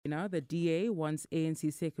Now, the DA wants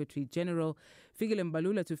ANC Secretary General Fikile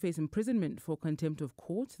Mbalula to face imprisonment for contempt of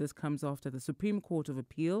court. This comes after the Supreme Court of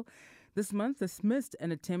Appeal this month dismissed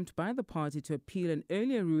an attempt by the party to appeal an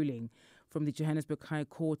earlier ruling from the Johannesburg High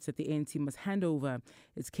Court that the ANC must hand over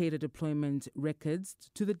its cadre deployment records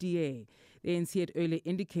to the DA. The ANC had earlier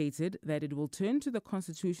indicated that it will turn to the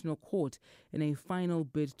Constitutional Court in a final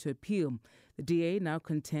bid to appeal. The DA now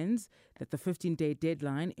contends that the 15-day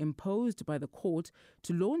deadline imposed by the court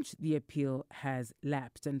to launch the appeal has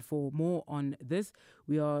lapsed. And for more on this,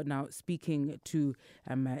 we are now speaking to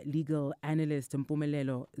legal analyst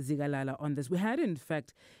Mpumelelo Zikalala on this. We had, in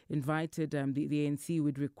fact, invited the ANC.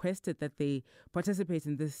 We'd requested that they participate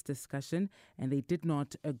in this discussion, and they did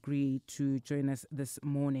not agree to join us this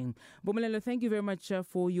morning. Mpumelelo, thank you very much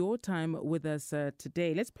for your time with us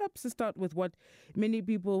today. Let's perhaps start with what many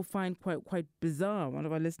people find quite bizarre. One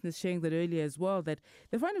of our listeners sharing that earlier as well, that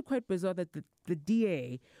they find it quite bizarre that the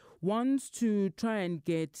DA wants to try and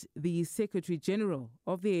get the Secretary General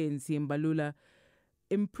of the ANC, Mbalula,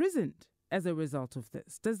 imprisoned as a result of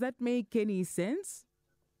this. Does that make any sense?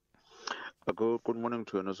 Good morning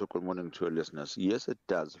to you and also good morning to your listeners. Yes, it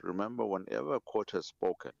does. Remember, whenever a court has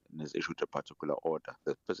spoken and has issued a particular order,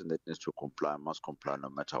 the person that needs to comply must comply no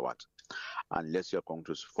matter what. Unless you're going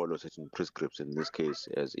to follow certain prescripts, in this case,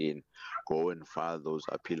 as in go and file those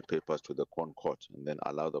appeal papers to the Con Court and then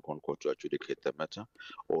allow the Con Court to adjudicate the matter,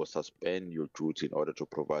 or suspend your duty in order to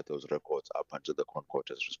provide those records up until the Con Court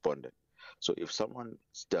has responded. So if someone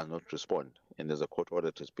does not respond and there's a court order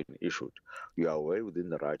that has been issued, you are well within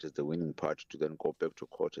the right as the winning party to then go back to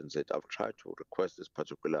court and say, I've tried to request this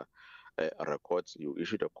particular records. You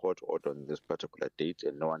issued a court order on this particular date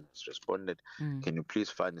and no one has responded. Can you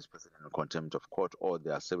please find this person in contempt of court, or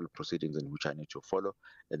there are several proceedings in which I need to follow,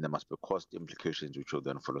 and there must be cost implications which will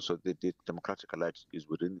then follow. So the democratic right is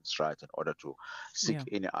within its right in order to seek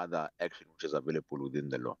any other action which is available within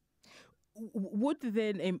the law. Would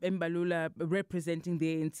then Mbalula, representing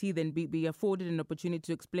the ANC, then be afforded an opportunity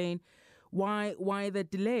to explain why the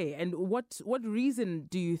delay, and what reason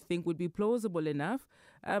do you think would be plausible enough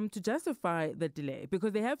to justify the delay?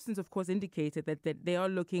 Because they have since, of course, indicated that they are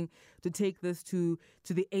looking to take this to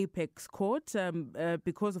the apex court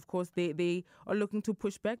because, of course, they are looking to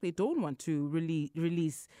push back. They don't want to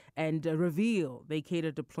release and reveal their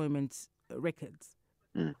cadre deployment records.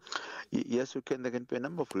 Yes, there can be a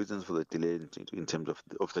number of reasons for the delay in terms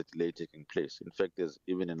of the delay taking place. In fact, there's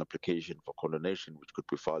even an application for condonation which could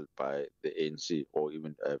be filed by the ANC or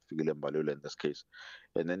even Fikile Mbalula in this case.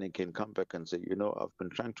 And then it can come back and say, I've been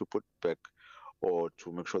trying to put back or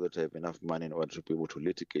to make sure that I have enough money in order to be able to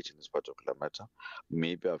litigate in this particular matter.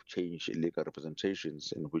 Maybe I've changed legal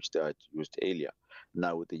representations in which they had used earlier.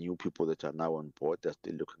 Now with the new people that are now on board, they're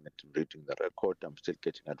still looking at reading the record. I'm still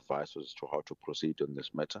getting advice as to how to proceed on this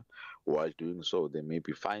matter. While doing so, there may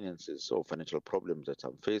be finances or financial problems that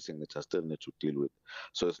I'm facing that I still need to deal with.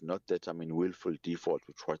 So it's not that I'm in willful default,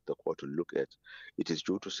 which what the court will look at. It is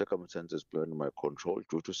due to circumstances beyond my control,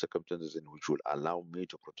 due to circumstances in which will allow me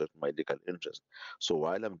to protect my legal interest. So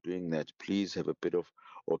while I'm doing that, please have a bit of,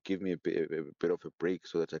 or give me a bit of a break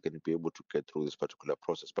so that I can be able to get through this particular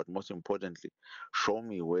process. But most importantly, show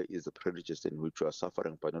me where is the prejudice in which you are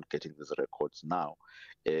suffering by not getting these records now,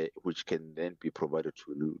 which can then be provided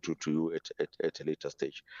to you at a later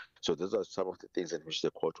stage. So those are some of the things in which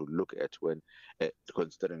the court will look at when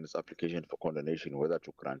considering this application for condonation, whether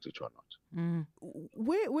to grant it or not.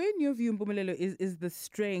 Where in your view, Mpumelelo, is the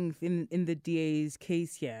strength in the DA's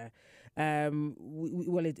case here?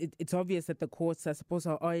 It's obvious that the courts, I suppose,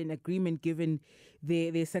 are in agreement given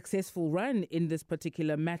their successful run in this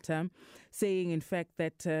particular matter, saying, in fact,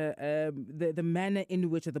 that the manner in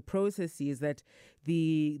which, or the process is that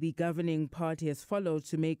the governing party has followed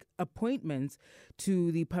to make appointments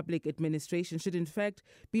to the public administration should, in fact,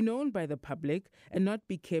 be known by the public and not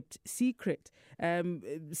be kept secret.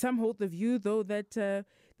 Some hold the view, though, that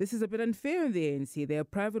this is a bit unfair in the ANC. They're a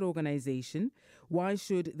private organization. Why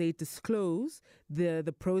should they disclose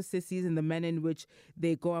the processes and the manner in which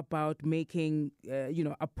they go about making,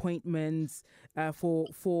 appointments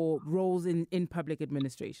for roles in public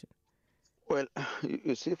administration? Well,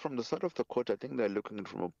 you see, from the side of the court, I think they're looking at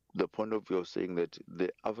from the point of view of saying that the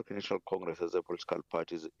African National Congress as a political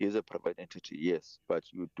party is a private entity, yes, but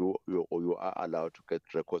you are allowed to get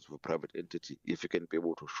records of a private entity if you can be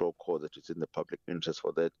able to show cause that it's in the public interest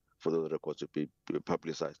for those records to be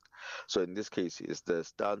publicized. So in this case, it's the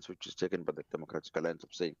stance which is taken by the Democratic Alliance of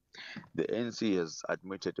saying the ANC has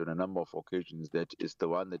admitted on a number of occasions that it's the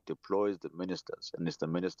one that deploys the ministers, and it's the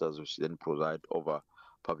ministers which then preside over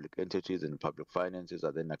public entities, and public finances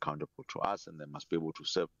are then accountable to us, and they must be able to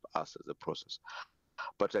serve us as a process.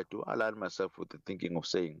 But I do align myself with the thinking of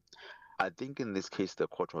saying, I think in this case the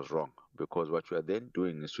court was wrong, because what you are then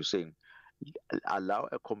doing is to saying allow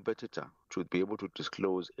a competitor to be able to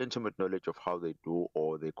disclose intimate knowledge of how they do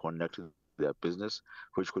or they conduct their business,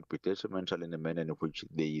 which could be detrimental in the manner in which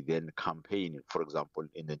they then campaign, for example,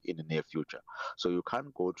 in the near future. So you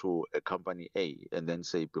can't go to a company A and then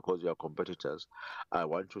say, because you are competitors, I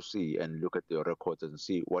want to see and look at your records and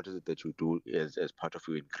see what is it that you do as part of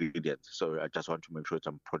your ingredients. So I just want to make sure that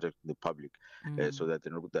I'm protecting the public, so that they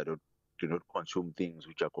don't do not consume things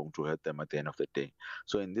which are going to hurt them at the end of the day.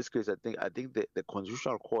 So in this case, I think the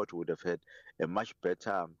Constitutional Court would have had a much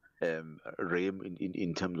better realm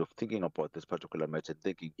in terms of thinking about this particular matter,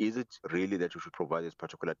 thinking, is it really that you should provide these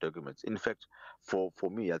particular documents? In fact, for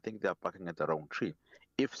me, I think they are barking at the wrong tree.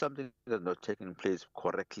 If something has not taken place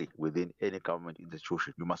correctly within any government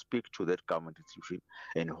institution, you must speak to that government institution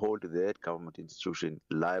and hold that government institution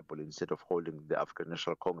liable instead of holding the African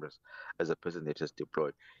National Congress as a person that is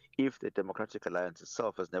deployed. If the Democratic Alliance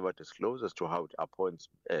itself has never disclosed as to how it appoints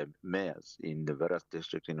mayors in the various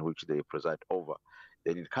districts in which they preside over,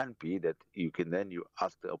 then it can't be that you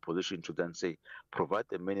ask the opposition to then say, provide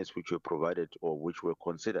the minutes which were provided or which were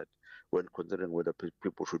considered when considering whether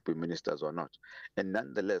people should be ministers or not. And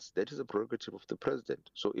nonetheless, that is a prerogative of the president.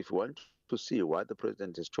 So if you want to see why the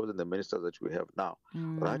president has chosen the ministers that we have now,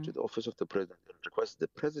 write to the office of the president and request the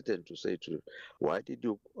president to say to you, why did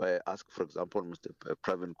you ask, for example, Mr.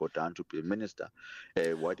 Pravin Gordhan to be a minister?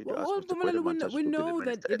 Why did you ask Well, Mr. Mpumelelo, Gwede Mantashe we to be the know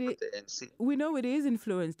that minister at the ANC? we know it is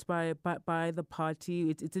influenced by the party.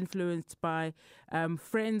 It's influenced by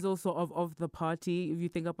friends also of the party. If you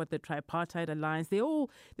think about the tripartite alliance, they all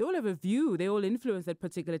have a view. They all influence that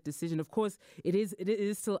particular decision. Of course, it is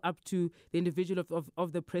still up to the individual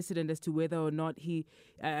of the president as to whether or not he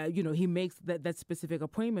makes that specific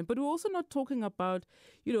appointment. But we're also not talking about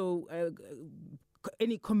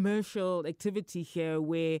any commercial activity here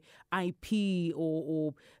where IP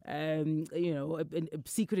or a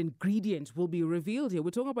secret ingredient will be revealed here.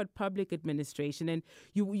 We're talking about public administration, and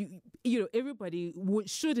everybody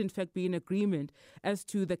should in fact be in agreement as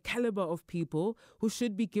to the caliber of people who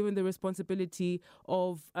should be given the responsibility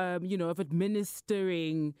of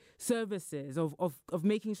administering services, of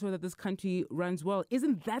making sure that this country runs well.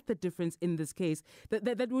 Isn't that the difference in this case?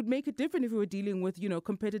 That would make it different if we were dealing with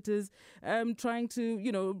competitors trying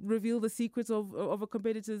to reveal the secrets of a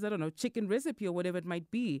competitor's, I don't know, chicken recipe or whatever it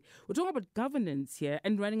might be. We're talking about governance here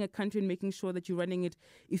and running a country and making sure that you're running it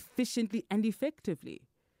efficiently and effectively.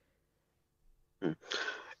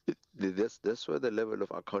 That's where the level of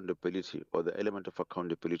accountability or the element of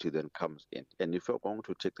accountability then comes in. And if you're going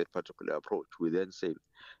to take that particular approach, we then say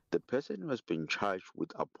the person who has been charged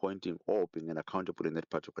with appointing or being accountable in that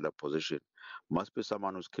particular position must be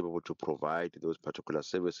someone who's capable to provide those particular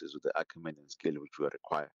services with the acumen and skill which we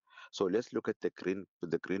require. So let's look at the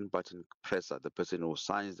green button presser, the person who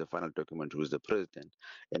signs the final document, who is the president,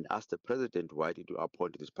 and ask the president, why did you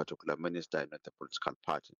appoint this particular minister and not the political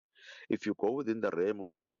party? If you go within the realm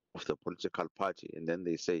of the political party and then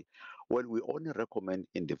they say, well, we only recommend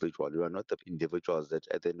individuals. We are not the individuals that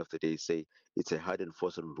at the end of the day say it's a hard and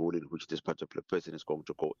fast rule in which this particular person is going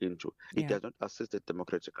to go into. It does not assist the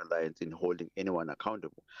Democratic Alliance in holding anyone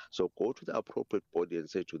accountable. So go to the appropriate body and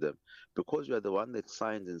say to them, because you are the one that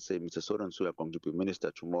signs and say, Mr. So and so, you are going to be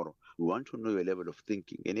minister tomorrow. We want to know your level of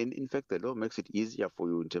thinking. And in fact, the law makes it easier for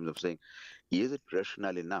you in terms of saying, is it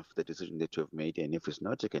rational enough, the decision that you have made? And if it's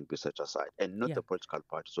not, it can be set aside and not the political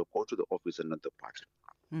party. So go to the office and not the party.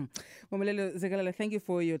 Mpumelelo Zikalala, thank you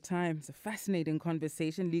for your time. It's a fascinating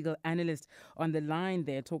conversation. Legal analyst on the line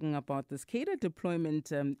there talking about this cadre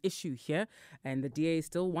deployment issue here. And the DA is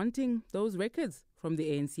still wanting those records from the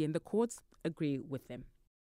ANC, and the courts agree with them.